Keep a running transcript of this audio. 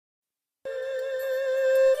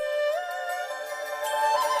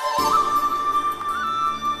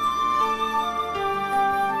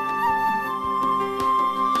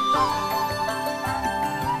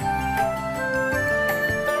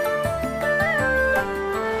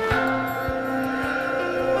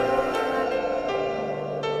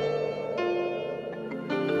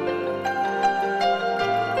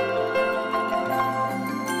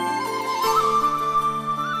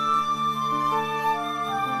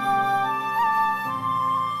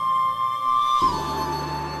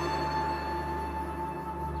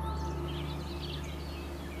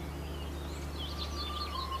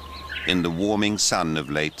In the warming sun of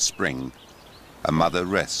late spring, a mother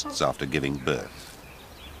rests after giving birth.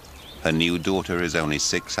 Her new daughter is only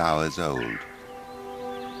 6 hours old.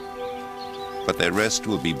 But their rest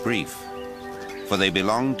will be brief, for they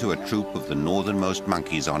belong to a troop of the northernmost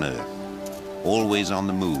monkeys on Earth, always on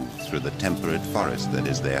the move through the temperate forest that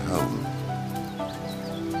is their home.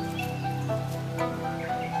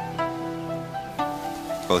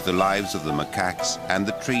 Both the lives of the macaques and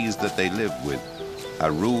the trees that they live with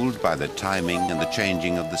are ruled by the timing and the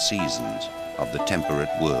changing of the seasons of the temperate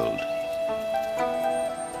world.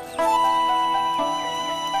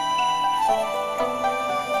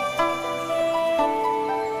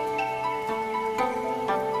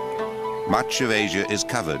 Much of Asia is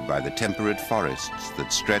covered by the temperate forests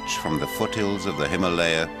that stretch from the foothills of the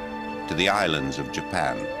Himalaya to the islands of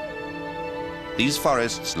Japan. These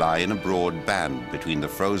forests lie in a broad band between the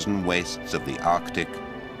frozen wastes of the Arctic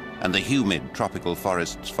and the humid tropical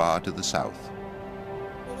forests far to the south.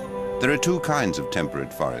 There are two kinds of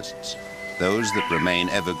temperate forests, those that remain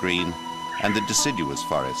evergreen and the deciduous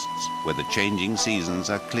forests, where the changing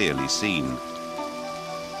seasons are clearly seen.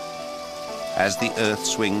 As the earth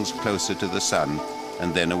swings closer to the sun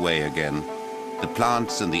and then away again, the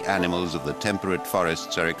plants and the animals of the temperate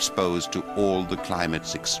forests are exposed to all the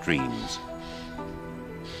climate's extremes.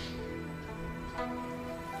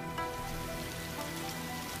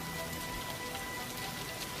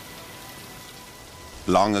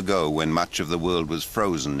 Long ago, when much of the world was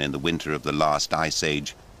frozen in the winter of the last ice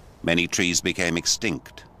age, many trees became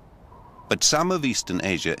extinct. But some of Eastern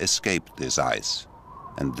Asia escaped this ice,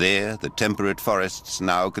 and there the temperate forests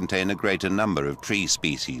now contain a greater number of tree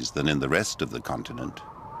species than in the rest of the continent.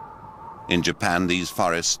 In Japan, these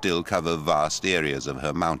forests still cover vast areas of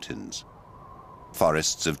her mountains.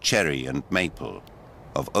 Forests of cherry and maple,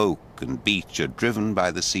 of oak and beech are driven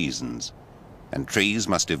by the seasons, and trees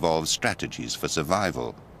must evolve strategies for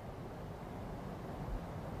survival.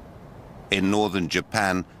 In northern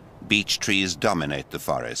Japan, beech trees dominate the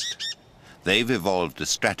forest. They've evolved a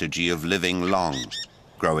strategy of living long,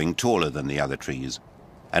 growing taller than the other trees,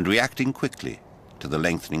 and reacting quickly to the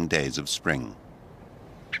lengthening days of spring.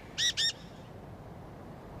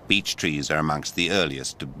 Beech trees are amongst the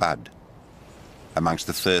earliest to bud, amongst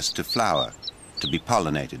the first to flower, to be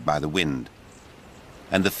pollinated by the wind,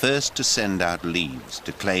 and the first to send out leaves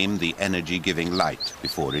to claim the energy-giving light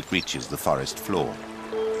before it reaches the forest floor.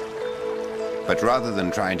 But rather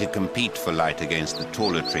than trying to compete for light against the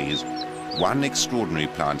taller trees, one extraordinary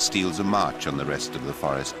plant steals a march on the rest of the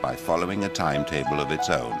forest by following a timetable of its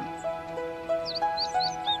own.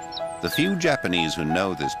 The few Japanese who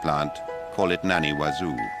know this plant call it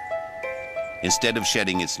naniwazu. Instead of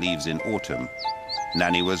shedding its leaves in autumn,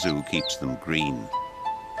 naniwazu keeps them green.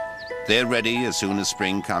 They're ready as soon as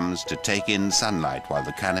spring comes to take in sunlight while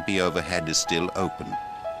the canopy overhead is still open.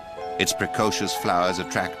 Its precocious flowers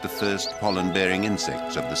attract the first pollen-bearing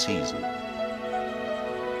insects of the season.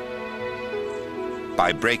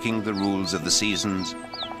 By breaking the rules of the seasons,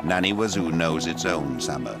 naniwazu knows its own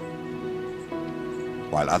summer,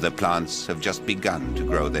 while other plants have just begun to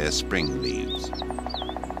grow their spring leaves.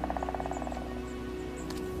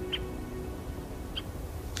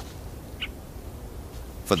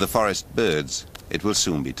 For the forest birds, it will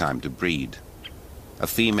soon be time to breed. A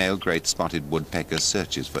female great spotted woodpecker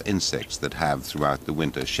searches for insects that have throughout the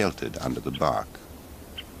winter sheltered under the bark.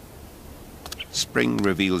 Spring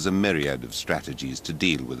reveals a myriad of strategies to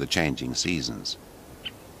deal with the changing seasons.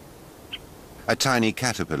 A tiny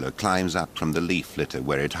caterpillar climbs up from the leaf litter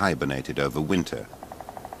where it hibernated over winter.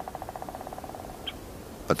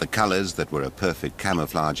 But the colors that were a perfect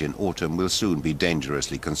camouflage in autumn will soon be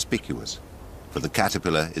dangerously conspicuous, for the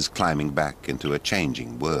caterpillar is climbing back into a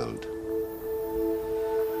changing world.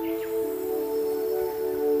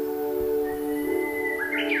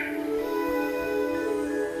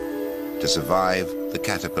 To survive, the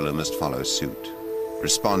caterpillar must follow suit.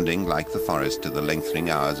 Responding, like the forest, to the lengthening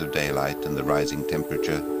hours of daylight and the rising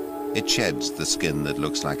temperature, it sheds the skin that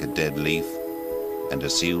looks like a dead leaf and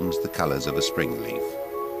assumes the colors of a spring leaf.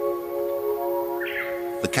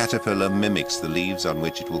 The caterpillar mimics the leaves on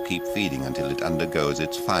which it will keep feeding until it undergoes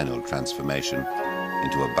its final transformation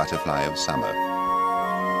into a butterfly of summer.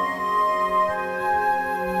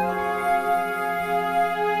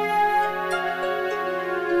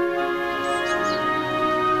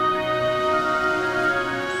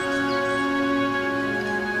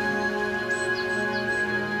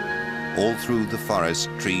 All through the forest,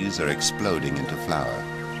 trees are exploding into flower.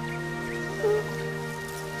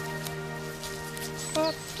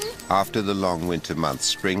 After the long winter months,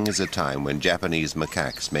 spring is a time when Japanese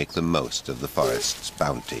macaques make the most of the forest's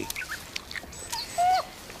bounty.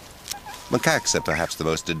 Macaques are perhaps the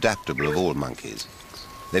most adaptable of all monkeys.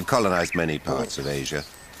 They've colonized many parts of Asia,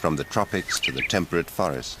 from the tropics to the temperate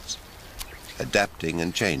forests, adapting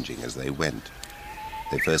and changing as they went.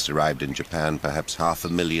 They first arrived in Japan perhaps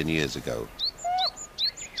 500,000 years ago.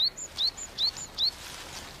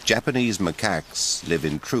 Japanese macaques live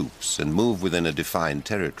in troops and move within a defined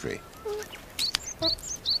territory.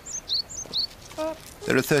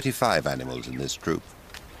 There are 35 animals in this troop,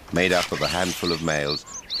 made up of a handful of males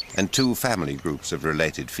and 2 family groups of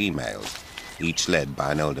related females, each led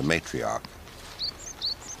by an older matriarch.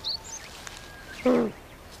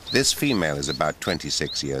 This female is about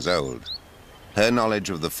 26 years old. Her knowledge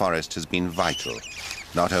of the forest has been vital,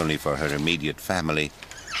 not only for her immediate family,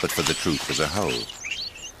 but for the troop as a whole.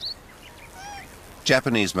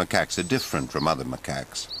 Japanese macaques are different from other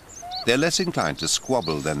macaques. They're less inclined to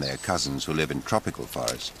squabble than their cousins who live in tropical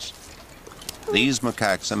forests. These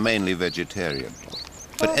macaques are mainly vegetarian,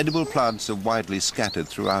 but edible plants are widely scattered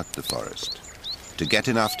throughout the forest. To get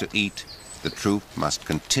enough to eat, the troop must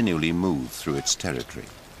continually move through its territory.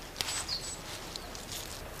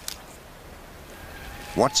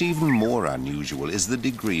 What's even more unusual is the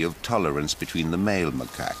degree of tolerance between the male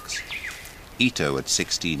macaques. Ito, at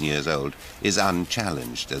 16 years old, is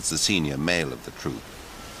unchallenged as the senior male of the troop,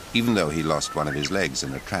 even though he lost one of his legs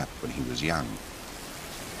in a trap when he was young.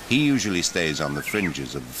 He usually stays on the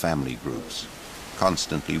fringes of the family groups,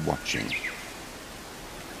 constantly watching.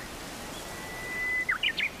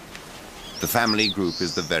 The family group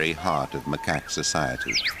is the very heart of macaque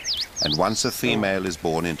society, and once a female is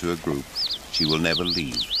born into a group, she will never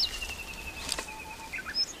leave.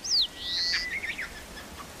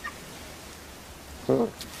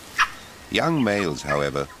 Young males,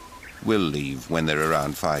 however, will leave when they're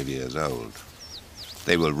around 5 years old.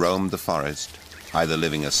 They will roam the forest, either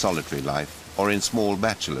living a solitary life or in small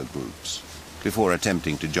bachelor groups, before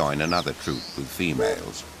attempting to join another troop with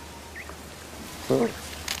females.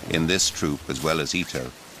 In this troop, as well as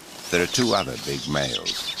Ito, there are 2 other big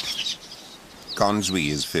males. Konzui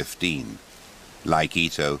is 15. Like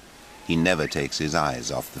Ito, he never takes his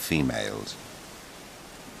eyes off the females.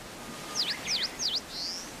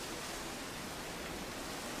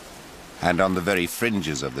 And on the very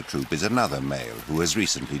fringes of the troop is another male who has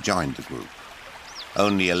recently joined the group.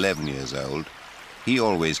 Only 11 years old, he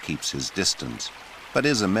always keeps his distance, but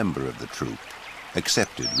is a member of the troop,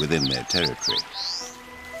 accepted within their territory.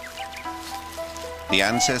 The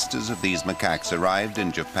ancestors of these macaques arrived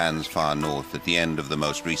in Japan's far north at the end of the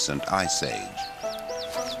most recent ice age.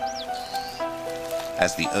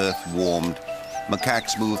 As the earth warmed,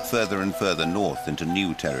 macaques moved further and further north into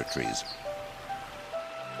new territories.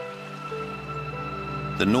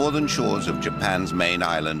 The northern shores of Japan's main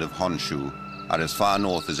island of Honshu are as far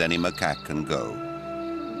north as any macaque can go.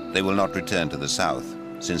 They will not return to the south,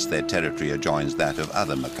 since their territory adjoins that of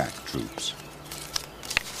other macaque troops.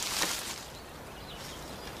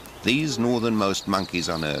 These northernmost monkeys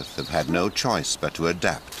on Earth have had no choice but to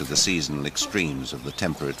adapt to the seasonal extremes of the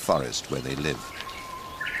temperate forest where they live.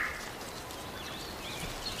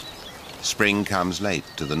 Spring comes late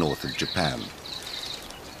to the north of Japan.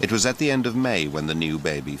 It was at the end of May when the new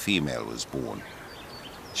baby female was born.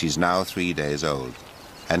 She's now 3 days old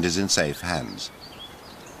and is in safe hands.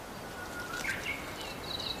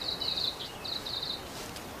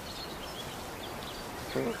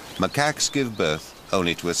 Macaques give birth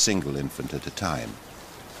only to a single infant at a time.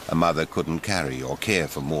 A mother couldn't carry or care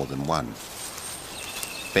for more than one.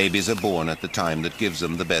 Babies are born at the time that gives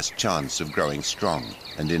them the best chance of growing strong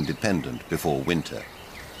and independent before winter.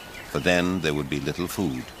 For then there would be little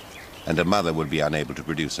food, and a mother would be unable to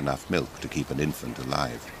produce enough milk to keep an infant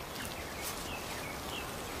alive.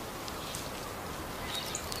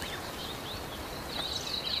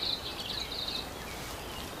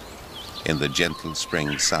 In the gentle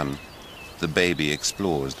spring sun, the baby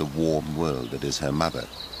explores the warm world that is her mother.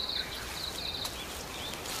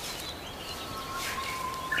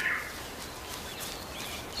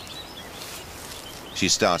 She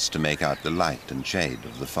starts to make out the light and shade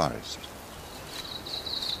of the forest.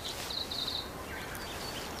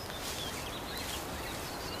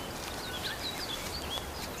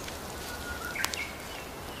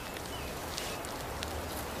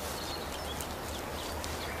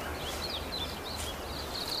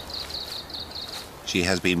 She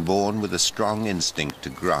has been born with a strong instinct to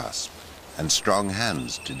grasp and strong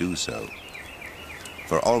hands to do so.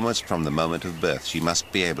 For almost from the moment of birth, she must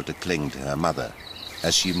be able to cling to her mother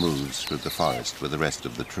as she moves through the forest with the rest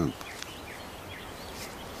of the troop.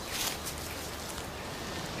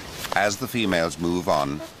 As the females move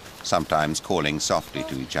on, sometimes calling softly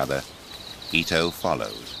to each other, Ito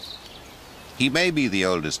follows. He may be the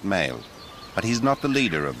oldest male, But he's not the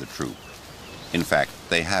leader of the troop. In fact,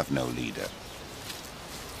 they have no leader.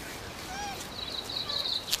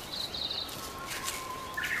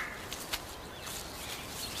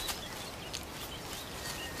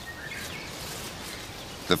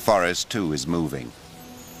 The forest, too, is moving.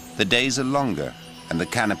 The days are longer, and the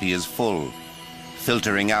canopy is full,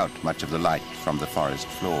 filtering out much of the light from the forest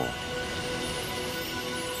floor.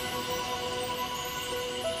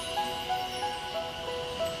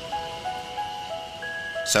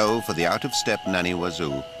 So, for the out-of-step Nanny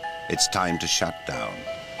Wazoo, it's time to shut down.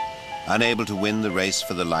 Unable to win the race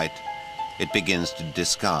for the light, it begins to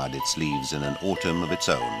discard its leaves in an autumn of its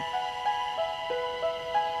own.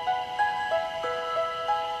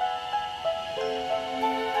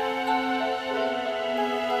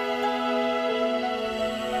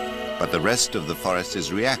 But the rest of the forest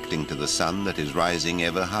is reacting to the sun that is rising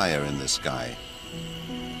ever higher in the sky.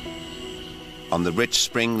 On the rich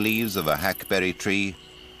spring leaves of a hackberry tree,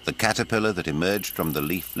 the caterpillar that emerged from the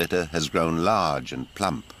leaf litter has grown large and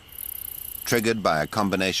plump. Triggered by a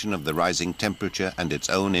combination of the rising temperature and its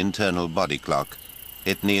own internal body clock,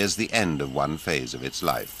 it nears the end of one phase of its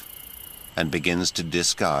life and begins to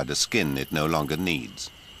discard a skin it no longer needs.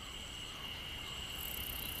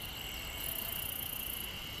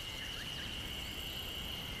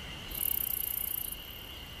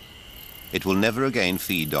 It will never again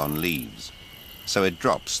feed on leaves, so it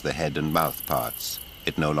drops the head and mouth parts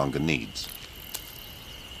it no longer needs.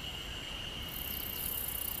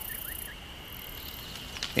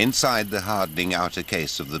 Inside the hardening outer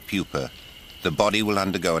case of the pupa, the body will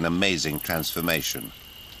undergo an amazing transformation,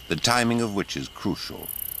 the timing of which is crucial.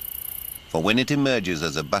 For when it emerges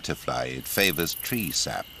as a butterfly, it favors tree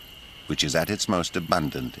sap, which is at its most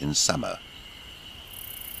abundant in summer.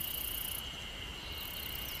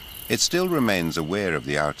 It still remains aware of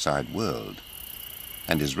the outside world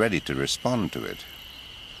and is ready to respond to it.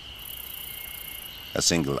 A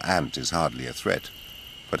single ant is hardly a threat,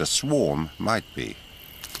 but a swarm might be.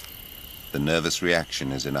 The nervous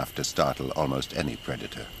reaction is enough to startle almost any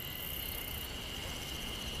predator.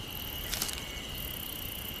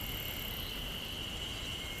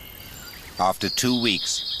 After 2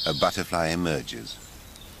 weeks, a butterfly emerges.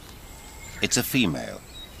 It's a female.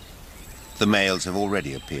 The males have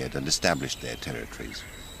already appeared and established their territories.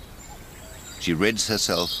 She rids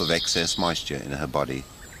herself of excess moisture in her body,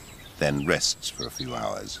 then rests for a few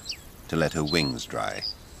hours to let her wings dry.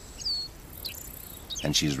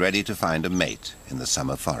 And she's ready to find a mate in the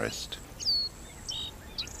summer forest.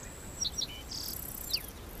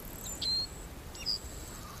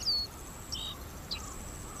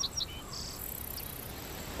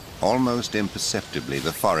 Almost imperceptibly,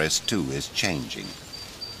 the forest too is changing.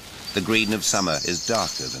 The green of summer is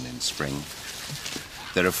darker than in spring.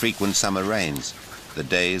 There are frequent summer rains. The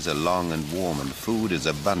days are long and warm, and food is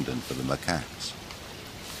abundant for the macaques.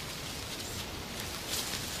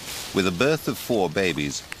 With a birth of 4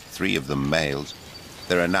 babies, 3 of them males,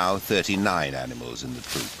 there are now 39 animals in the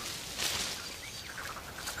troop.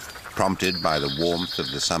 Prompted by the warmth of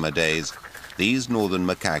the summer days, these northern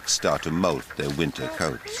macaques start to molt their winter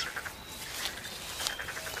coats.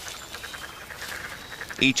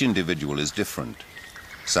 Each individual is different.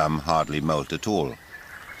 Some hardly molt at all,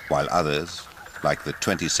 while others, like the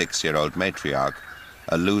 26-year-old matriarch,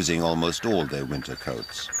 are losing almost all their winter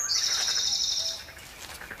coats.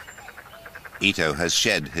 Ito has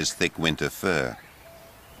shed his thick winter fur.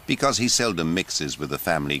 Because he seldom mixes with the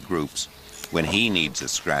family groups, when he needs a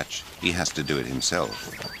scratch, he has to do it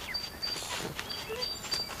himself.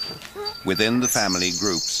 Within the family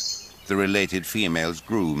groups, the related females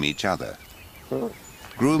groom each other.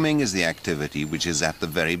 Grooming is the activity which is at the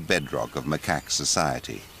very bedrock of macaque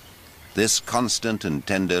society. This constant and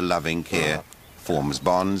tender loving care forms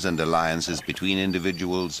bonds and alliances between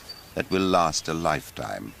individuals that will last a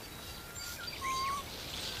lifetime.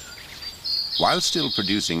 While still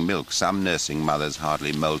producing milk, some nursing mothers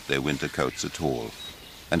hardly molt their winter coats at all,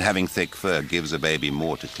 and having thick fur gives a baby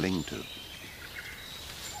more to cling to.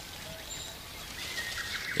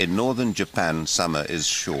 In northern Japan, summer is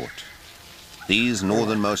short. These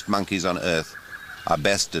northernmost monkeys on Earth are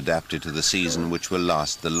best adapted to the season which will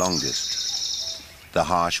last the longest, the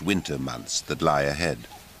harsh winter months that lie ahead.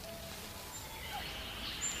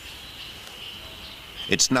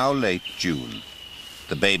 It's now late June.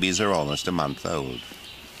 The babies are almost a month old.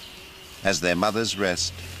 As their mothers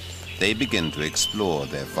rest, they begin to explore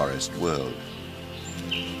their forest world.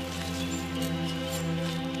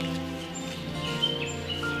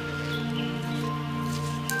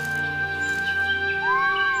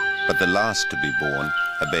 But the last to be born,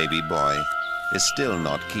 a baby boy, is still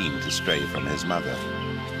not keen to stray from his mother.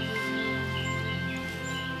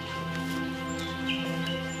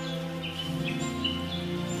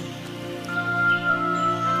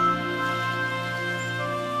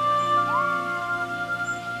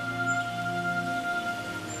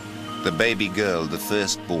 The baby girl, the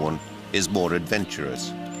firstborn, is more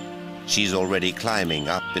adventurous. She's already climbing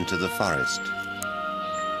up into the forest.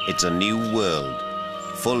 It's a new world,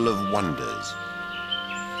 full of wonders.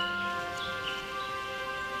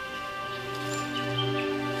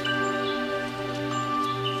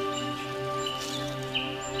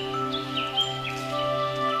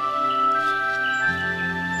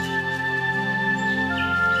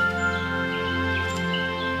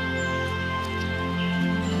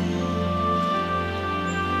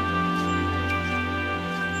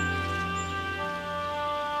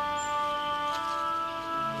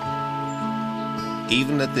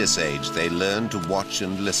 Even at this age, they learn to watch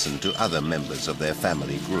and listen to other members of their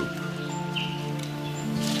family group.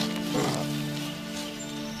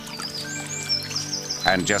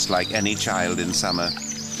 And just like any child in summer,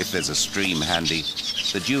 if there's a stream handy,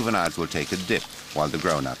 the juveniles will take a dip while the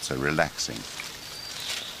grown-ups are relaxing.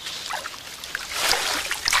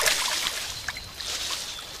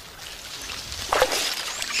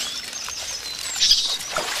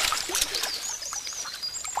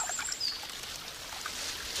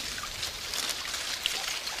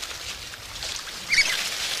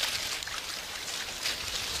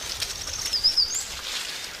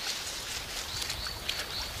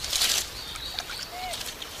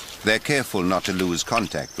 They're careful not to lose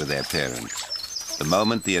contact with their parents. The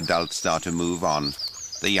moment the adults start to move on,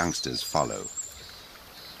 the youngsters follow.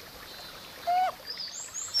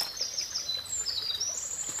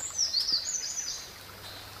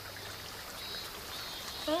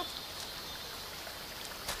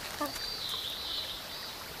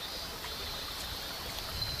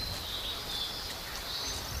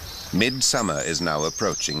 Midsummer is now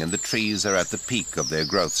approaching and the trees are at the peak of their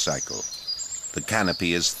growth cycle. The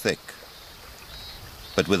canopy is thick,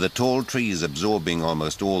 but with the tall trees absorbing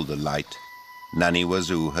almost all the light, Nani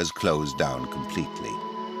Wazoo has closed down completely.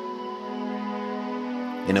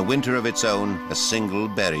 In a winter of its own, a single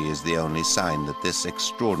berry is the only sign that this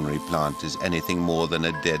extraordinary plant is anything more than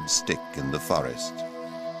a dead stick in the forest.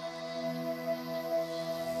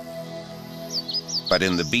 But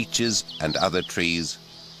in the beeches and other trees,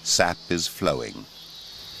 sap is flowing,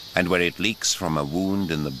 and where it leaks from a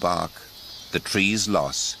wound in the bark, the tree's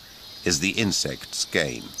loss is the insect's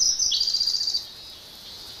gain.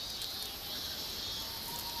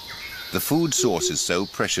 The food source is so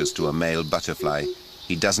precious to a male butterfly,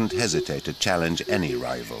 he doesn't hesitate to challenge any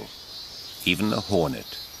rival, even a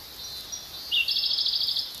hornet.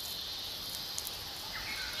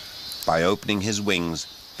 By opening his wings,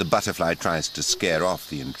 the butterfly tries to scare off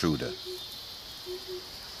the intruder.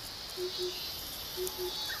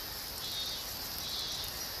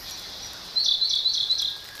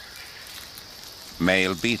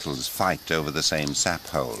 Male beetles fight over the same sap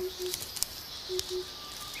hole.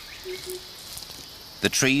 The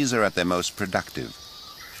trees are at their most productive,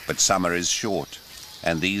 but summer is short,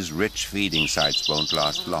 and these rich feeding sites won't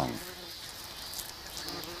last long.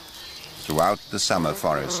 Throughout the summer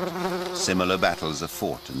forest, similar battles are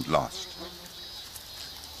fought and lost.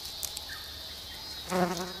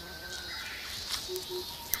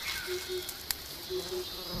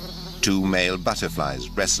 Two male butterflies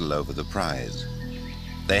wrestle over the prize.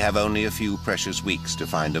 They have only a few precious weeks to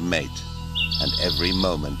find a mate, and every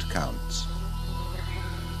moment counts.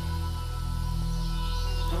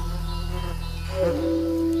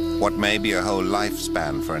 What may be a whole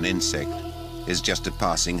lifespan for an insect is just a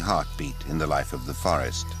passing heartbeat in the life of the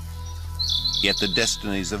forest. Yet the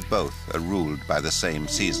destinies of both are ruled by the same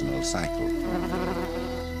seasonal cycle.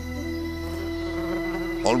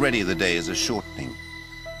 Already the days are shortening.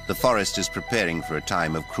 The forest is preparing for a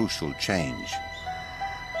time of crucial change.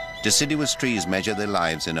 Deciduous trees measure their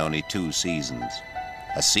lives in only 2 seasons,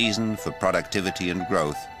 a season for productivity and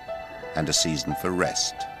growth, and a season for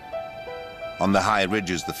rest. On the high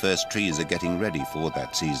ridges, the first trees are getting ready for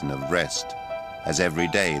that season of rest, as every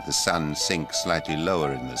day the sun sinks slightly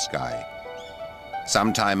lower in the sky.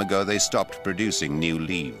 Some time ago they stopped producing new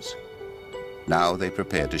leaves. Now they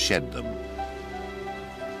prepare to shed them.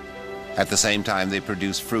 At the same time they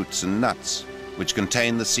produce fruits and nuts, which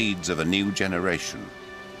contain the seeds of a new generation.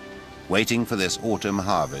 Waiting for this autumn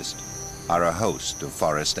harvest are a host of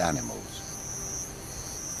forest animals.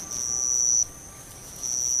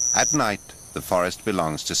 At night, the forest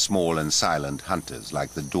belongs to small and silent hunters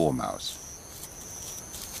like the dormouse.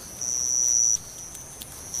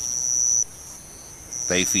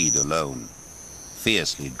 They feed alone,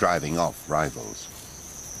 fiercely driving off rivals.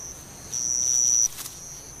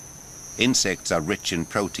 Insects are rich in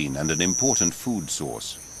protein and an important food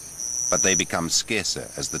source, but they become scarcer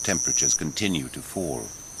as the temperatures continue to fall.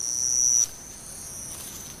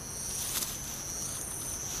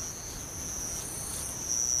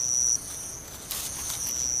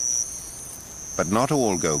 But not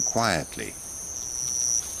all go quietly.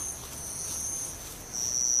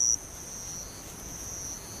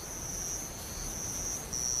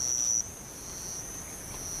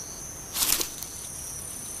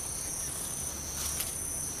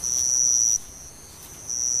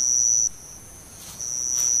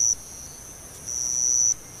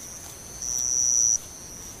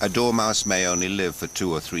 A dormouse may only live for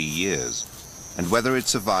 2 or 3 years, and whether it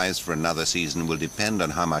survives for another season will depend on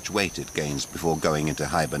how much weight it gains before going into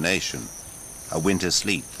hibernation, a winter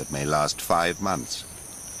sleep that may last 5 months.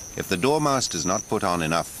 If the dormouse does not put on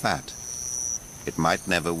enough fat, it might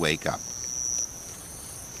never wake up.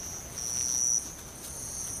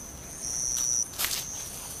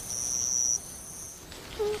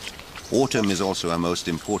 Autumn is also a most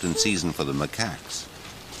important season for the macaques.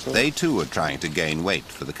 They too are trying to gain weight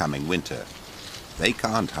for the coming winter. They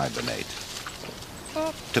can't hibernate.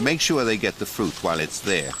 To make sure they get the fruit while it's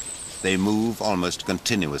there, they move almost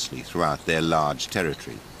continuously throughout their large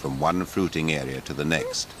territory, from one fruiting area to the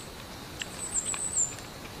next.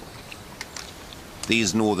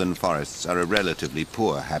 These northern forests are a relatively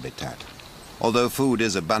poor habitat. Although food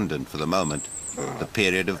is abundant for the moment, the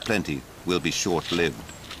period of plenty will be short-lived.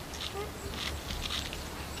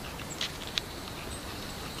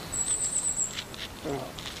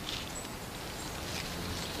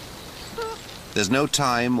 There's no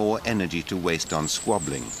time or energy to waste on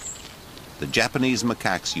squabbling. The Japanese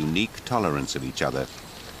macaques' unique tolerance of each other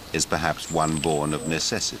is perhaps one born of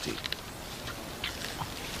necessity.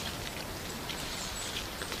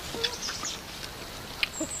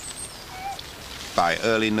 By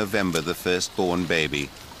early November, the firstborn baby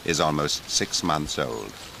is almost 6 months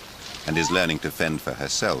old and is learning to fend for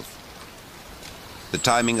herself. The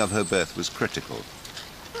timing of her birth was critical,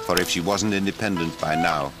 for if she wasn't independent by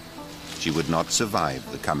now, she would not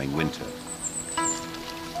survive the coming winter.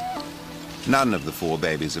 None of the 4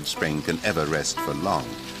 babies of spring can ever rest for long,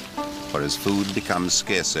 for as food becomes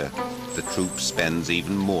scarcer, the troop spends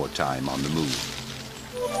even more time on the move.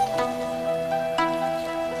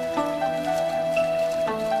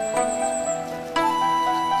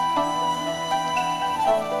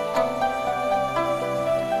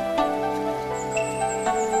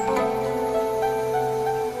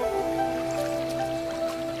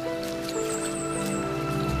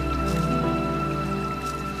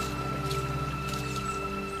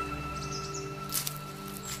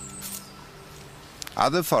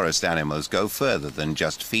 Other forest animals go further than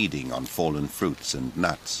just feeding on fallen fruits and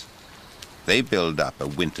nuts. They build up a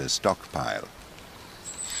winter stockpile.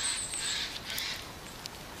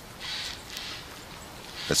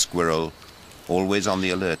 A squirrel, always on the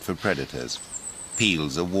alert for predators,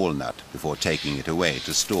 peels a walnut before taking it away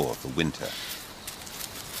to store for winter.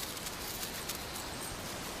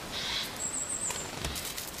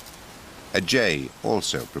 A jay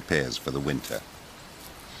also prepares for the winter.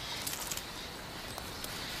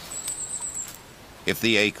 If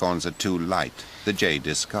the acorns are too light, the jay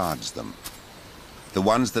discards them. The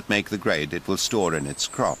ones that make the grade it will store in its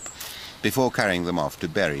crop, before carrying them off to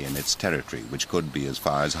bury in its territory, which could be as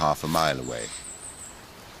far as half a mile away.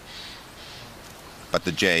 But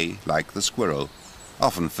the jay, like the squirrel,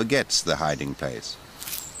 often forgets the hiding place,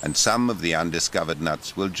 and some of the undiscovered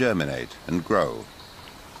nuts will germinate and grow.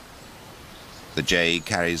 The jay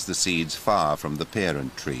carries the seeds far from the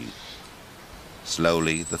parent tree.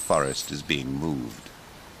 Slowly, the forest is being moved.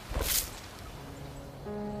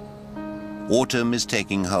 Autumn is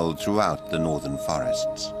taking hold throughout the northern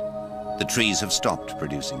forests. The trees have stopped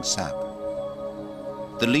producing sap.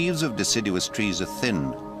 The leaves of deciduous trees are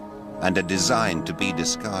thin and are designed to be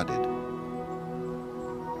discarded.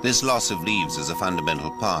 This loss of leaves is a fundamental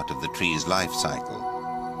part of the tree's life cycle.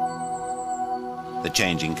 The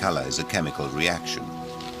changing color is a chemical reaction.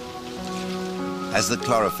 As the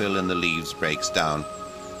chlorophyll in the leaves breaks down,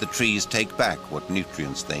 the trees take back what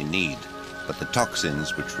nutrients they need, but the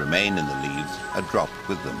toxins which remain in the leaves are dropped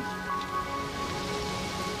with them.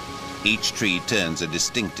 Each tree turns a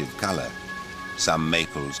distinctive color. Some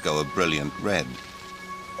maples go a brilliant red,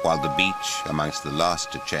 while the beech, amongst the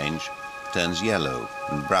last to change, turns yellow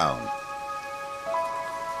and brown.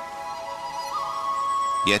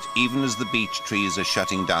 Yet even as the beech trees are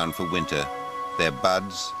shutting down for winter, their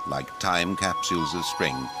buds, like time capsules of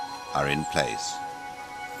spring, are in place.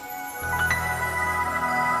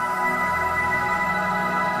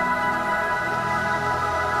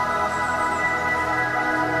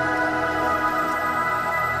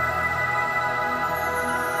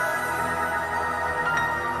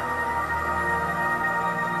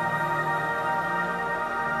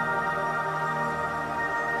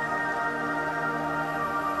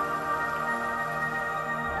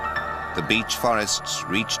 The The beech forests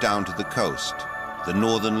reach down to the coast, the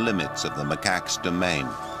northern limits of the macaque's domain.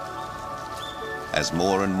 As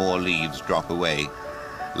more and more leaves drop away,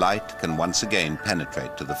 light can once again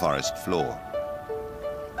penetrate to the forest floor.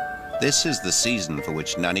 This is the season for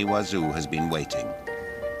which Nganiwazu has been waiting.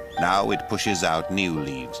 Now it pushes out new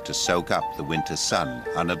leaves to soak up the winter sun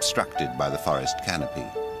unobstructed by the forest canopy.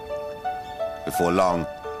 Before long,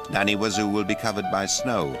 Nganiwazu will be covered by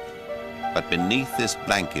snow, but beneath this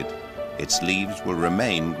blanket, its leaves will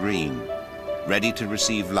remain green, ready to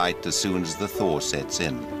receive light as soon as the thaw sets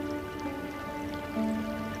in.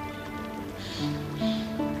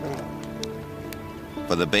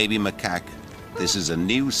 For the baby macaque, this is a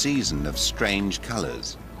new season of strange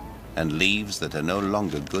colors and leaves that are no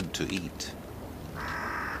longer good to eat.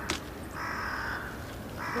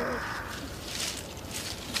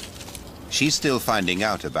 She's still finding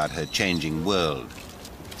out about her changing world,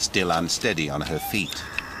 still unsteady on her feet.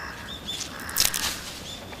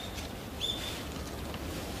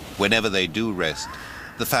 Whenever they do rest,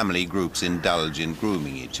 the family groups indulge in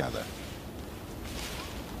grooming each other.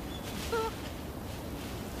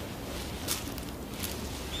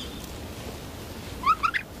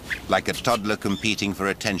 Like a toddler competing for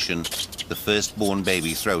attention, the firstborn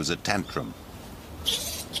baby throws a tantrum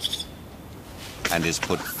and is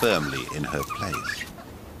put firmly in her place.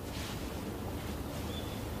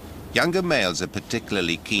 Younger males are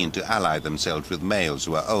particularly keen to ally themselves with males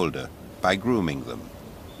who are older by grooming them.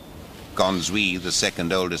 Gonzui, the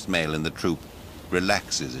second oldest male in the troop,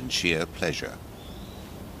 relaxes in sheer pleasure.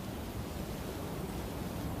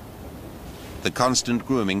 The constant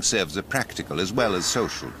grooming serves a practical as well as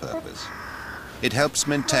social purpose. It helps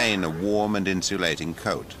maintain a warm and insulating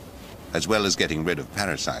coat, as well as getting rid of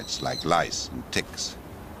parasites like lice and ticks.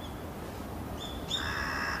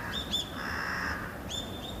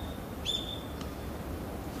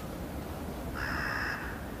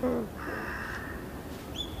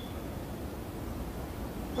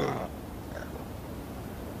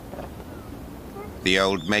 The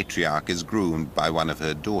old matriarch is groomed by one of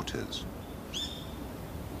her daughters,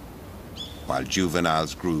 while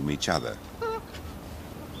juveniles groom each other.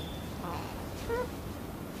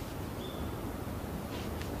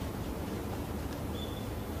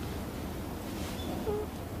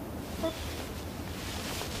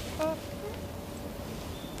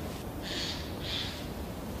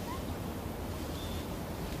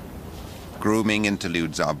 Grooming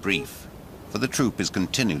interludes are brief, for the troop is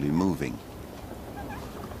continually moving.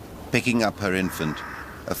 Picking up her infant,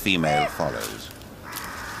 a female follows.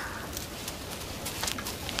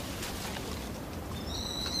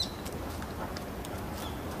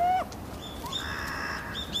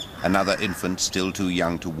 Another infant, still too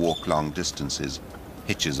young to walk long distances,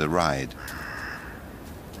 hitches a ride.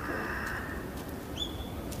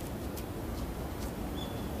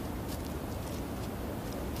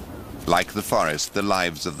 Like the forest, the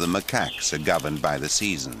lives of the macaques are governed by the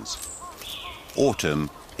seasons. Autumn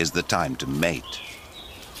is the time to mate.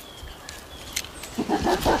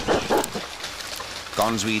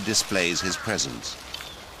 Gonzui displays his presence,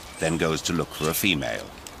 then goes to look for a female.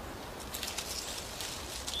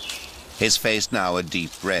 His face now a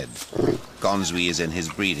deep red. Gonzui is in his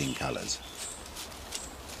breeding colors.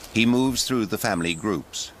 He moves through the family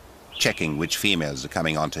groups, checking which females are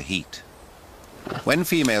coming onto heat. When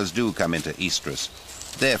females do come into estrus,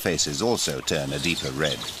 their faces also turn a deeper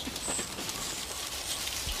red.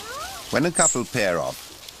 When a couple pair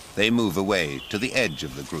off, they move away to the edge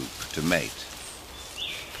of the group to mate.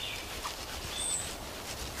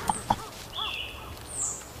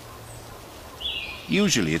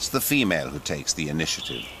 Usually it's the female who takes the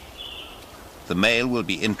initiative. The male will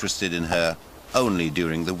be interested in her only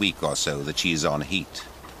during the week or so that she's on heat.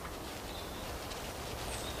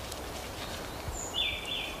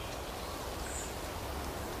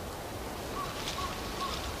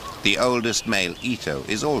 The oldest male, Ito,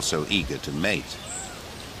 is also eager to mate.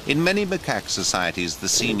 In many macaque societies, the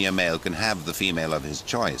senior male can have the female of his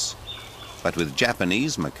choice. But with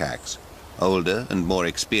Japanese macaques, older and more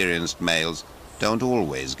experienced males don't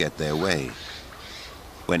always get their way.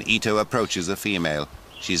 When Ito approaches a female,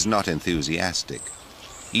 she's not enthusiastic.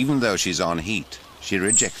 Even though she's on heat, she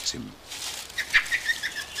rejects him.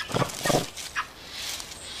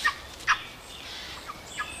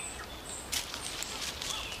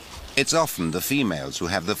 It's often the females who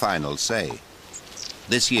have the final say.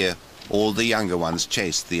 This year, all the younger ones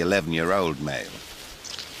chased the 11-year-old male.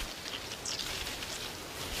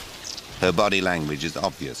 Her body language is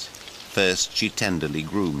obvious. First, she tenderly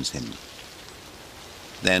grooms him.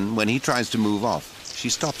 Then, when he tries to move off, she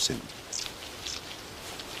stops him.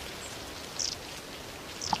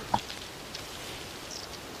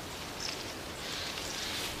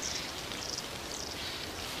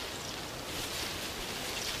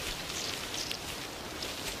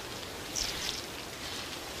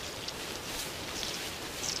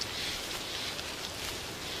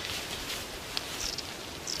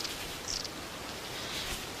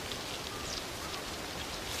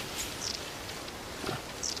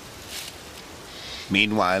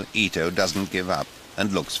 Meanwhile, Ito doesn't give up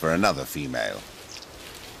and looks for another female.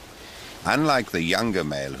 Unlike the younger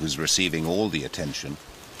male who's receiving all the attention,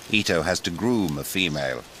 Ito has to groom a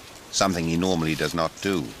female, something he normally does not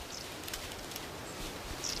do.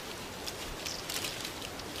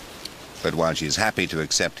 But while she's happy to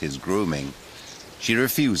accept his grooming, she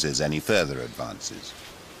refuses any further advances.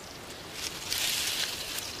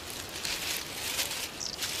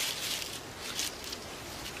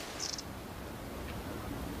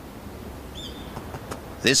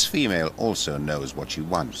 This female also knows what she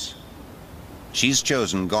wants. She's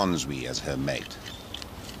chosen Gonzwi as her mate.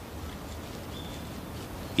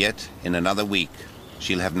 Yet, in another week,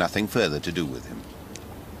 she'll have nothing further to do with him.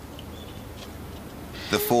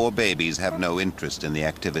 The four babies have no interest in the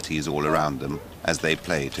activities all around them as they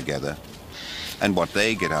play together. And what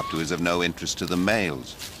they get up to is of no interest to the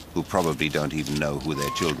males, who probably don't even know who their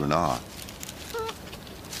children are.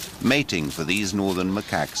 Mating for these northern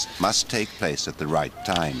macaques must take place at the right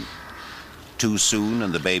time. Too soon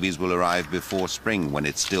and the babies will arrive before spring when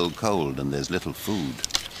it's still cold and there's little food.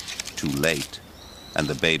 Too late and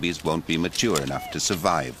the babies won't be mature enough to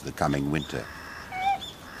survive the coming winter.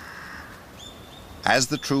 As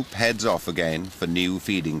the troop heads off again for new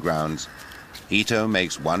feeding grounds, Ito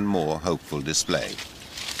makes one more hopeful display.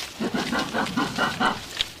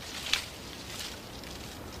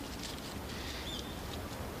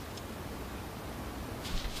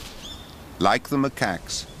 Like the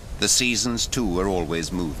macaques, the seasons too are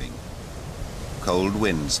always moving. Cold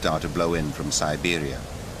winds start to blow in from Siberia,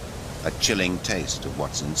 a chilling taste of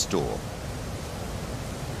what's in store.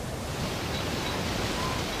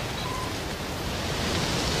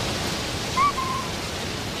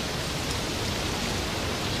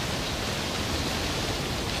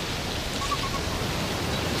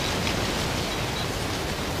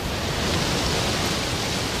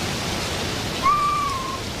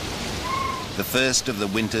 The first of the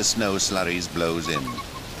winter snow slurries blows in.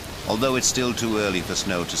 Although it's still too early for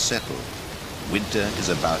snow to settle, winter is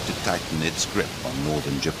about to tighten its grip on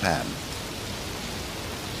northern Japan.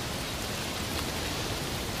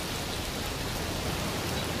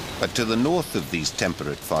 But to the north of these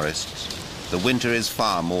temperate forests, the winter is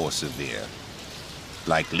far more severe.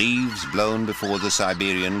 Like leaves blown before the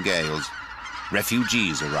Siberian gales,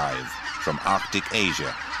 refugees arrive from Arctic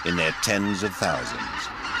Asia in their tens of thousands.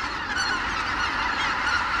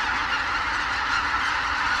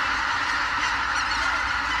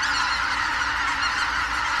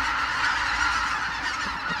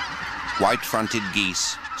 White-fronted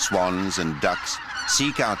geese, swans and ducks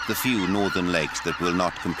seek out the few northern lakes that will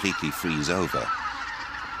not completely freeze over.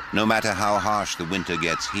 No matter how harsh the winter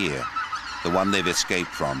gets here, the one they've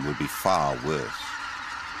escaped from will be far worse.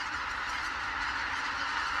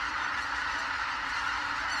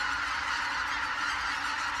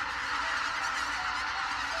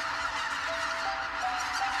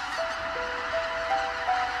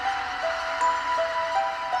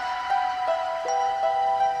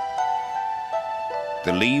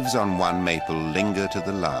 The leaves on one maple linger to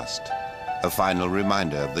the last, a final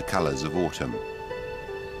reminder of the colors of autumn.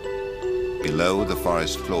 Below, the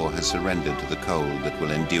forest floor has surrendered to the cold that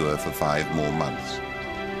will endure for 5 more months.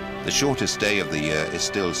 The shortest day of the year is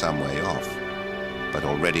still some way off, but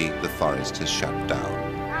already the forest has shut down.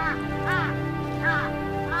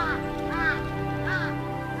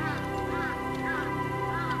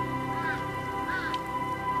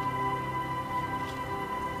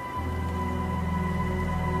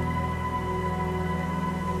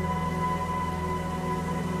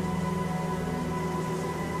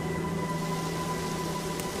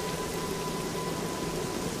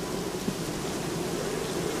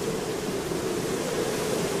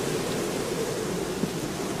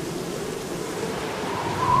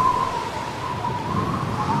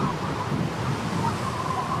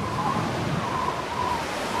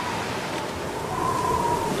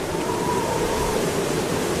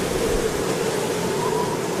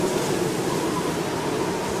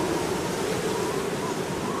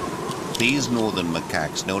 These northern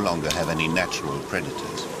macaques no longer have any natural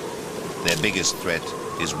predators. Their biggest threat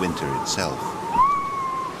is winter itself.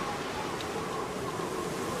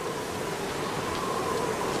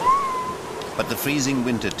 But the freezing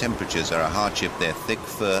winter temperatures are a hardship their thick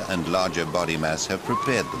fur and larger body mass have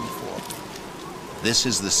prepared them for. This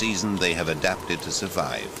is the season they have adapted to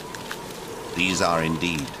survive. These are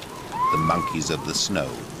indeed the monkeys of the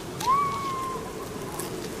snow.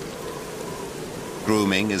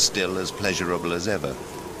 Grooming is still as pleasurable as ever,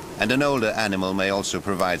 and an older animal may also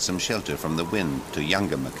provide some shelter from the wind to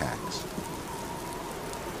younger macaques.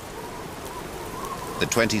 The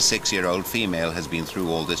 26-year-old female has been through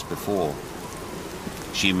all this before.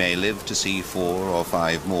 She may live to see 4 or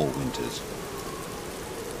 5 more winters.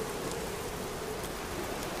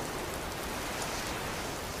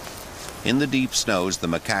 In the deep snows, the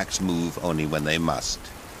macaques move only when they must.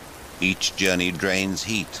 Each journey drains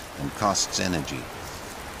heat and costs energy.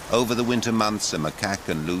 Over the winter months, a macaque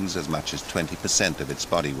can lose as much as 20% of its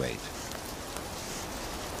body weight.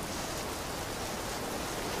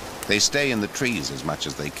 They stay in the trees as much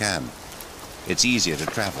as they can. It's easier to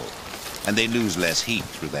travel, and they lose less heat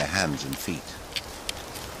through their hands and feet.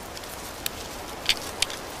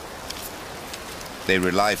 They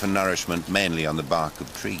rely for nourishment mainly on the bark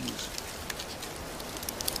of trees.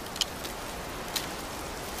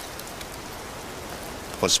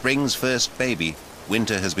 For Spring's first baby,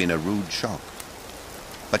 winter has been a rude shock.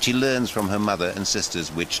 But she learns from her mother and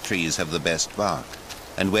sisters which trees have the best bark,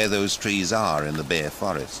 and where those trees are in the bare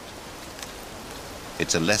forest.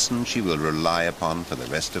 It's a lesson she will rely upon for the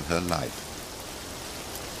rest of her life.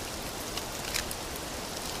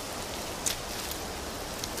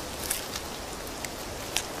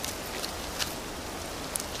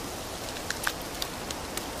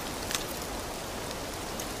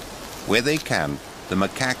 Where they can, the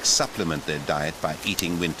macaques supplement their diet by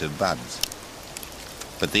eating winter buds.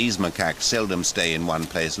 But these macaques seldom stay in one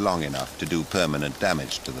place long enough to do permanent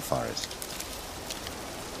damage to the forest.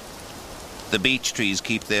 The beech trees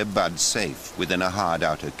keep their buds safe within a hard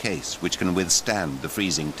outer case which can withstand the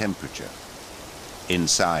freezing temperature.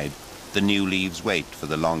 Inside, the new leaves wait for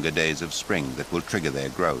the longer days of spring that will trigger their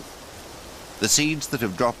growth. The seeds that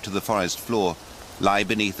have dropped to the forest floor lie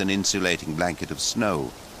beneath an insulating blanket of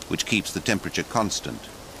snow which keeps the temperature constant.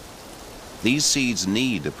 These seeds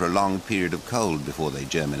need a prolonged period of cold before they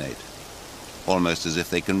germinate, almost as if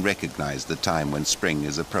they can recognize the time when spring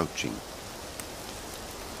is approaching.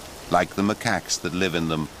 Like the macaques that live in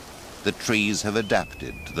them, the trees have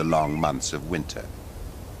adapted to the long months of winter.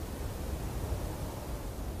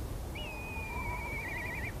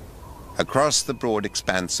 Across the broad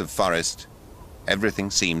expanse of forest,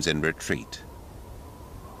 everything seems in retreat.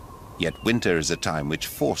 Yet winter is a time which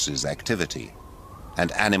forces activity,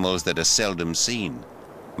 and animals that are seldom seen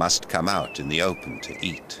must come out in the open to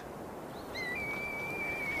eat.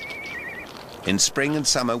 In spring and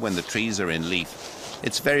summer, when the trees are in leaf,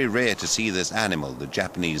 it's very rare to see this animal, the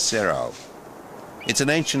Japanese serau. It's an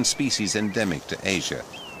ancient species endemic to Asia.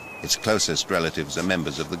 Its closest relatives are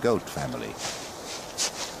members of the goat family.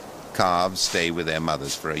 Calves stay with their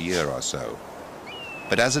mothers for a year or so,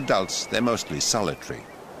 but as adults, they're mostly solitary.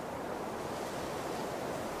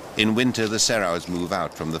 In winter, the serraus move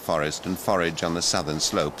out from the forest and forage on the southern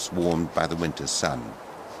slopes warmed by the winter sun.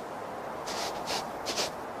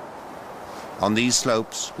 On these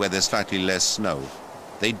slopes, where there's slightly less snow,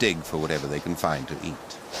 they dig for whatever they can find to eat.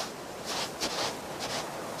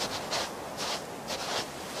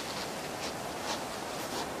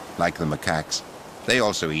 Like the macaques, they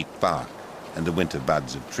also eat bark and the winter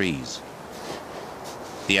buds of trees.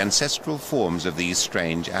 The ancestral forms of these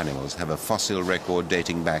strange animals have a fossil record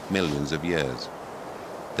dating back millions of years.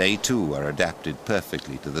 They too are adapted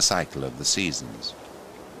perfectly to the cycle of the seasons.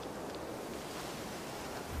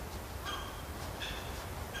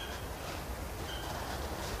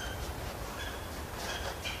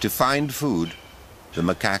 To find food, the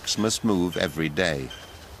macaques must move every day.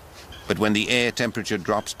 But when the air temperature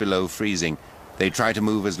drops below freezing, they try to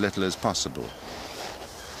move as little as possible.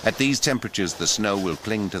 At these temperatures, the snow will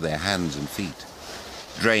cling to their hands and feet,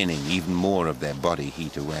 draining even more of their body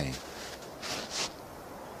heat away.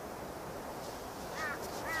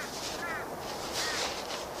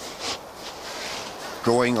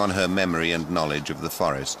 Drawing on her memory and knowledge of the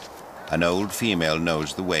forest, an old female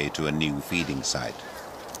knows the way to a new feeding site.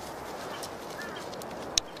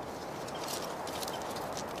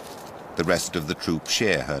 The rest of the troop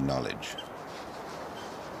share her knowledge.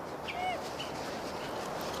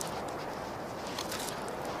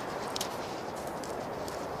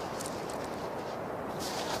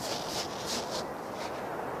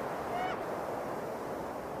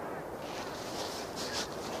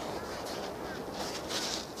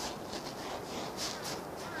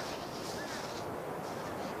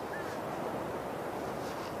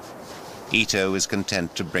 Ito is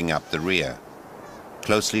content to bring up the rear,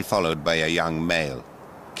 closely followed by a young male,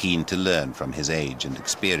 keen to learn from his age and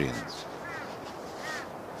experience.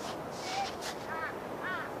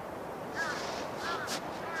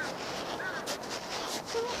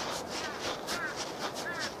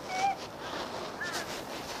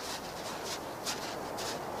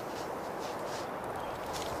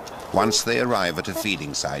 Once they arrive at a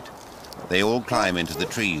feeding site, they all climb into the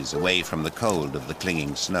trees away from the cold of the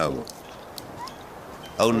clinging snow.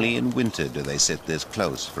 Only in winter do they sit this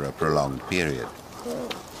close for a prolonged period.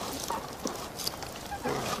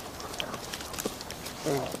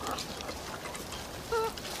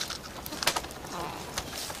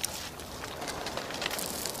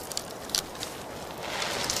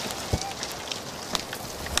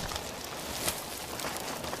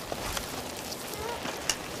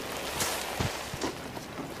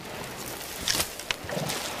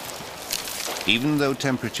 Even though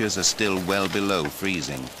temperatures are still well below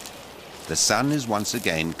freezing, the sun is once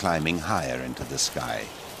again climbing higher into the sky,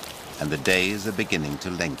 and the days are beginning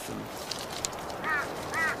to lengthen.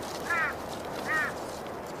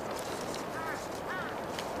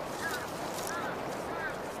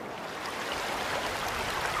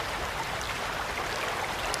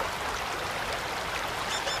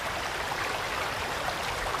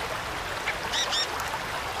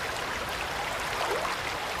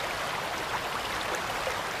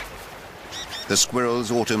 The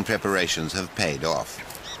squirrels' autumn preparations have paid off.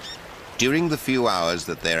 During the few hours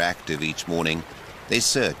that they're active each morning, they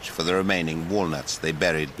search for the remaining walnuts they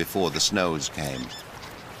buried before the snows came.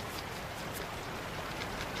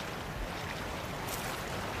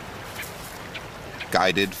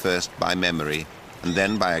 Guided first by memory and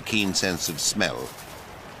then by a keen sense of smell,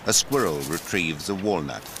 a squirrel retrieves a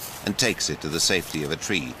walnut and takes it to the safety of a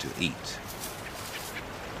tree to eat.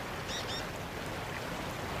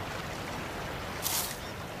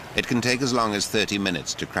 It can take as long as 30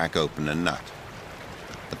 minutes to crack open a nut,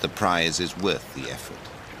 but the prize is worth the effort.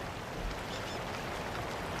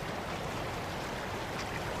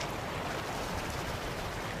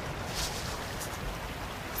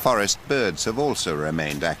 Forest birds have also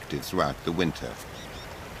remained active throughout the winter,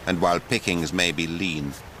 and while pickings may be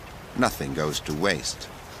lean, nothing goes to waste.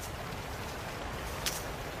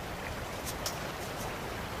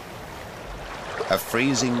 A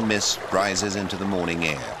freezing mist rises into the morning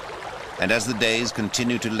air, and as the days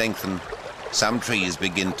continue to lengthen, some trees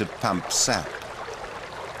begin to pump sap.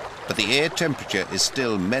 But the air temperature is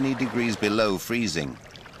still many degrees below freezing,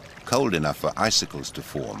 cold enough for icicles to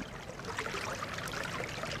form.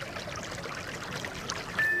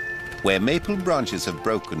 Where maple branches have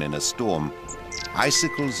broken in a storm,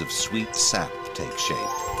 icicles of sweet sap take shape,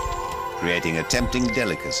 creating a tempting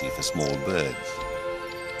delicacy for small birds.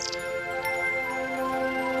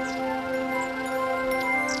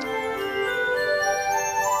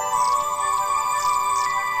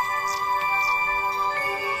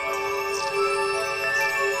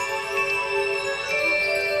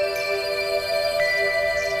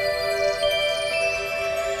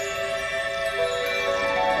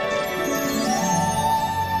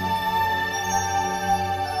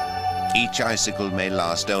 Each icicle may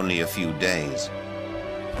last only a few days.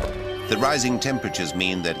 The rising temperatures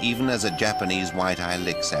mean that even as a Japanese white-eye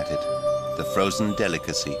licks at it, the frozen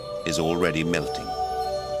delicacy is already melting.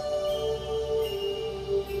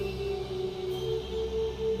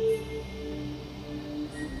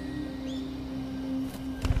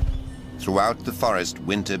 Throughout the forest,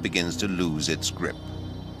 winter begins to lose its grip.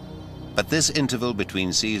 But this interval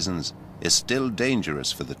between seasons is still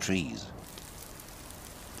dangerous for the trees.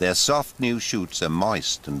 Their soft new shoots are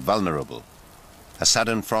moist and vulnerable. A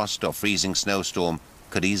sudden frost or freezing snowstorm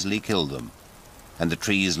could easily kill them, and the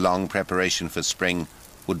tree's long preparation for spring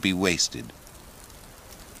would be wasted.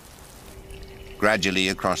 Gradually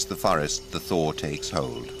across the forest, the thaw takes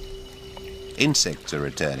hold. Insects are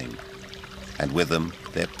returning, and with them,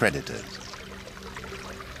 their predators.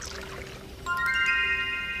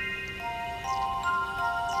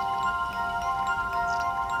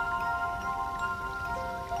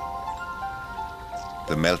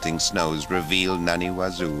 The melting snows reveal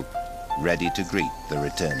Naniwazu, ready to greet the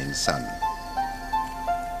returning sun.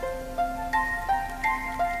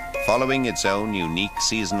 Following its own unique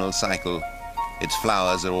seasonal cycle, its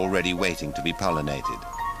flowers are already waiting to be pollinated.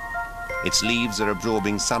 Its leaves are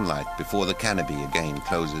absorbing sunlight before the canopy again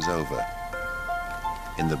closes over.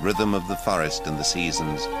 In the rhythm of the forest and the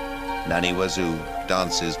seasons, Naniwazu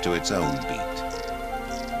dances to its own beat.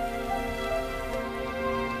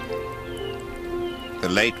 The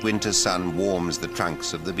late winter sun warms the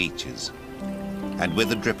trunks of the beeches, and with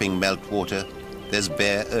the dripping meltwater, there's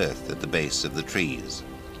bare earth at the base of the trees.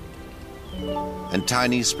 And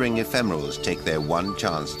tiny spring ephemerals take their one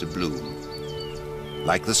chance to bloom.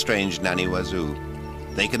 Like the strange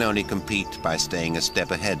Naniwazu, they can only compete by staying a step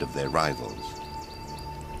ahead of their rivals.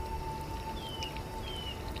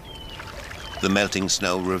 The melting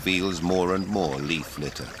snow reveals more and more leaf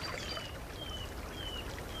litter.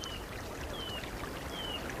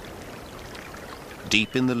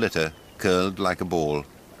 Deep in the litter, curled like a ball,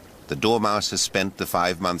 The dormouse has spent the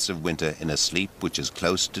 5 months of winter in a sleep which is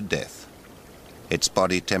close to death. Its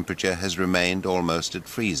body temperature has remained almost at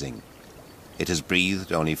freezing. It has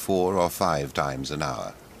breathed only 4 or 5 times an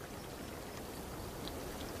hour.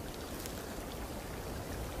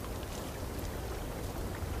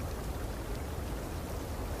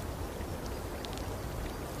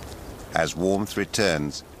 As warmth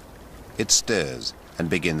returns, it stirs and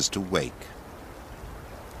begins to wake.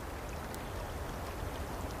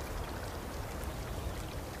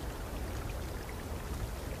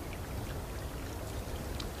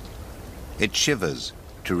 It shivers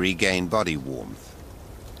to regain body warmth.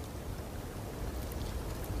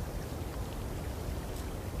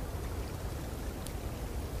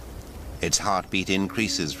 Its heartbeat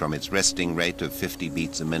increases from its resting rate of 50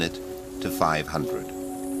 beats a minute to 500.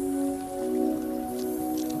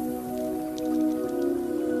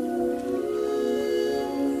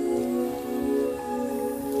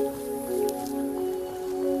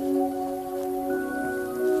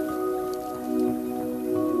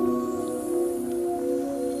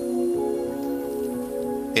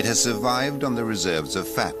 It has survived on the reserves of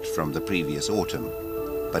fat from the previous autumn,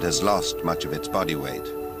 but has lost much of its body weight.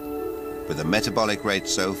 With a metabolic rate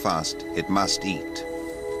so fast, it must eat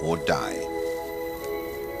or die.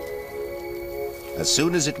 As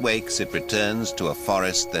soon as it wakes, it returns to a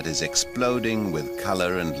forest that is exploding with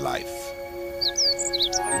color and life.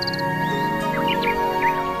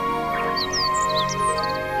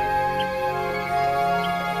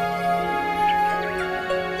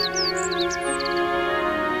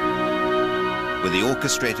 With the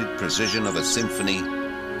orchestrated precision of a symphony,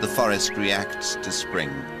 the forest reacts to spring.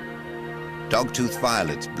 Dogtooth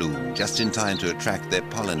violets bloom just in time to attract their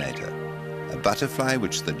pollinator, a butterfly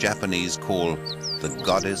which the Japanese call the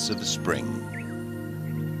goddess of spring.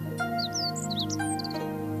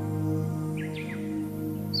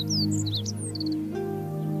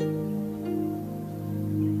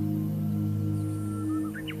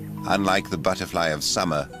 Unlike the butterfly of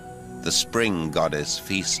summer, the spring goddess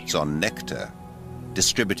feasts on nectar,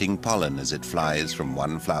 distributing pollen as it flies from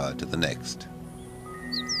one flower to the next.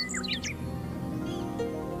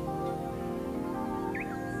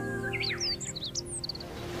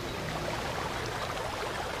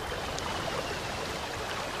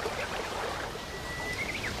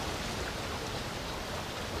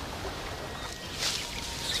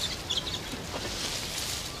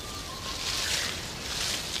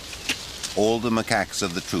 All the macaques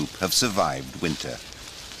of the troop have survived winter,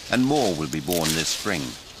 and more will be born this spring.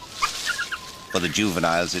 For the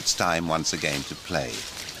juveniles, it's time once again to play.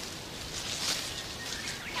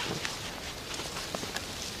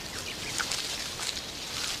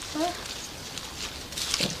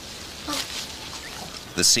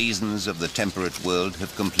 The seasons of the temperate world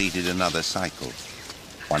have completed another cycle.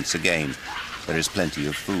 Once again, there is plenty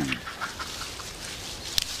of food.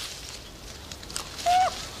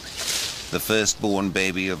 The firstborn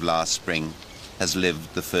baby of last spring has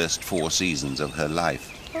lived the first 4 seasons of her life.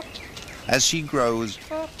 As she grows,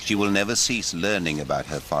 she will never cease learning about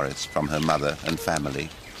her forest from her mother and family.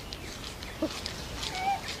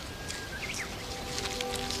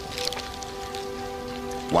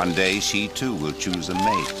 One day she too will choose a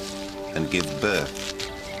mate and give birth.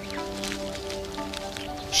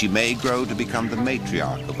 She may grow to become the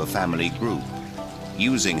matriarch of a family group,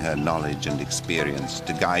 using her knowledge and experience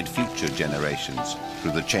to guide future generations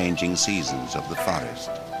through the changing seasons of the forest,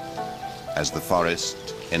 as the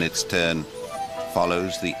forest, in its turn,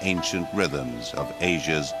 follows the ancient rhythms of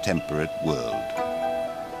Asia's temperate world.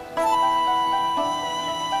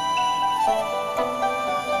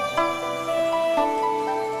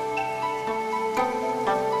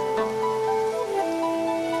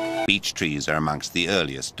 Beech trees are amongst the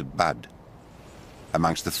earliest to bud,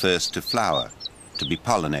 amongst the first to flower, to be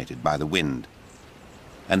pollinated by the wind,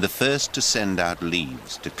 and the first to send out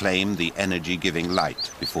leaves to claim the energy-giving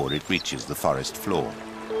light before it reaches the forest floor.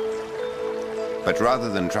 But rather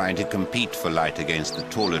than trying to compete for light against the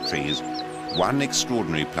taller trees, one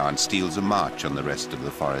extraordinary plant steals a march on the rest of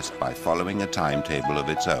the forest by following a timetable of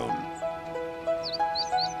its own.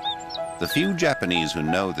 The few Japanese who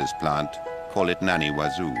know this plant call it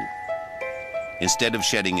naniwazu. Instead of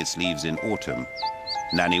shedding its leaves in autumn,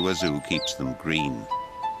 naniwazu keeps them green.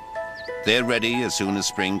 They're ready as soon as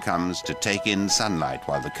spring comes to take in sunlight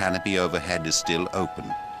while the canopy overhead is still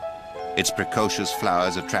open. Its precocious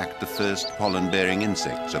flowers attract the first pollen-bearing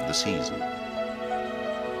insects of the season.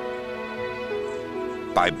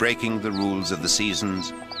 By breaking the rules of the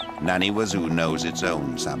seasons, naniwazu knows its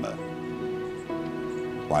own summer,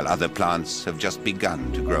 while other plants have just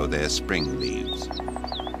begun to grow their spring leaves.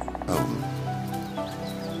 Home.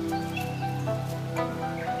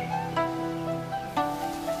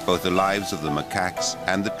 Both the lives of the macaques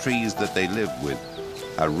and the trees that they live with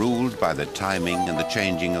are ruled by the timing and the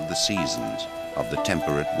changing of the seasons of the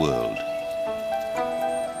temperate world.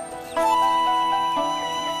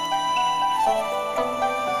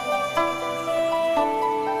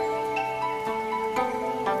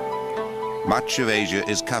 Much of Asia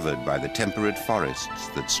is covered by the temperate forests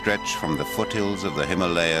that stretch from the foothills of the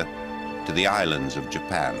Himalaya to the islands of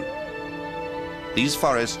Japan. These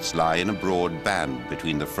forests lie in a broad band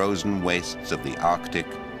between the frozen wastes of the Arctic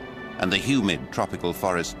and the humid tropical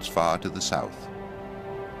forests far to the south.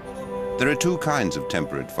 There are two kinds of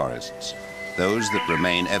temperate forests, those that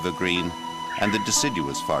remain evergreen and the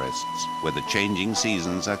deciduous forests, where the changing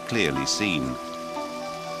seasons are clearly seen.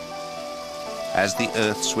 As the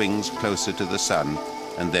earth swings closer to the sun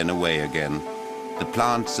and then away again, the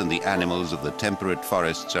plants and the animals of the temperate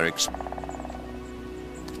forests are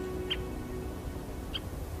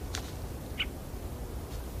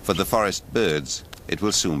For the forest birds, it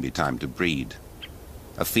will soon be time to breed.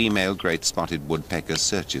 A female great spotted woodpecker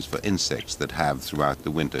searches for insects that have throughout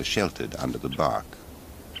the winter sheltered under the bark.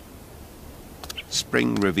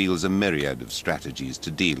 Spring reveals a myriad of strategies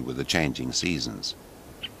to deal with the changing seasons.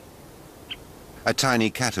 A tiny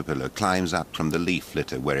caterpillar climbs up from the leaf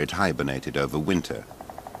litter where it hibernated over winter.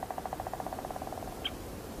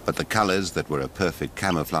 But the colors that were a perfect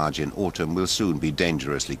camouflage in autumn will soon be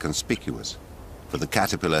dangerously conspicuous, for the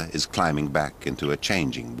caterpillar is climbing back into a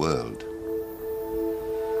changing world.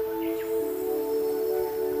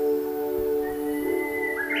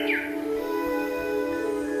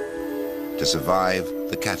 To survive,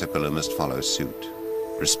 the caterpillar must follow suit.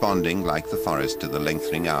 Responding like the forest to the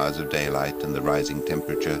lengthening hours of daylight and the rising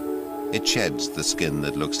temperature, it sheds the skin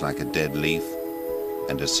that looks like a dead leaf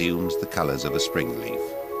and assumes the colors of a spring leaf,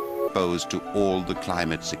 exposed to all the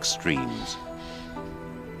climate's extremes.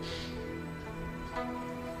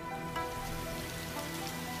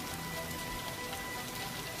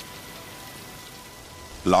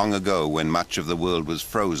 Long ago, when much of the world was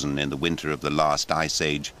frozen in the winter of the last ice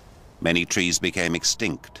age, many trees became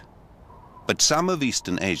extinct. But some of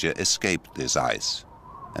Eastern Asia escaped this ice,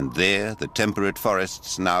 and there the temperate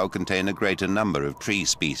forests now contain a greater number of tree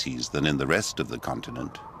species than in the rest of the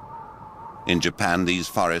continent. In Japan, these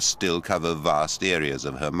forests still cover vast areas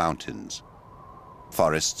of her mountains.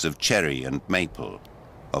 Forests of cherry and maple,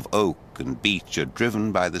 of oak and beech are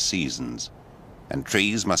driven by the seasons, and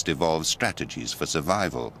trees must evolve strategies for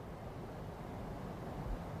survival.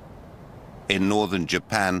 In northern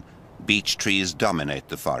Japan, beech trees dominate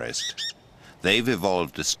the forest. They've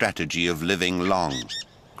evolved a strategy of living long,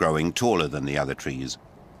 growing taller than the other trees,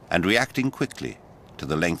 and reacting quickly to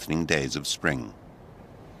the lengthening days of spring.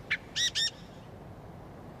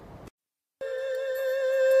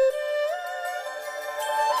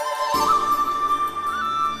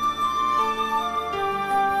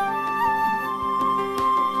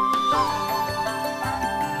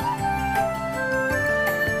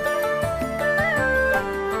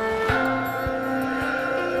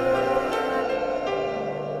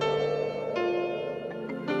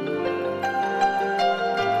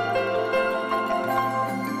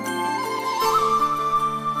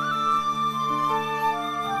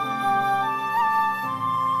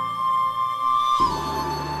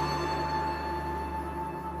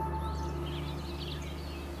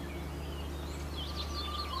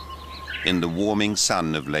 In the warming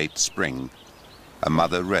sun of late spring, a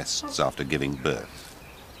mother rests after giving birth.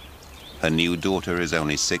 Her new daughter is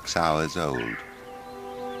only 6 hours old.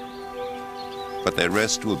 But their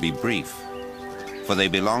rest will be brief, for they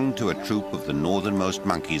belong to a troop of the northernmost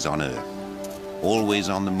monkeys on Earth, always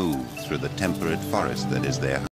on the move through the temperate forest that is their home.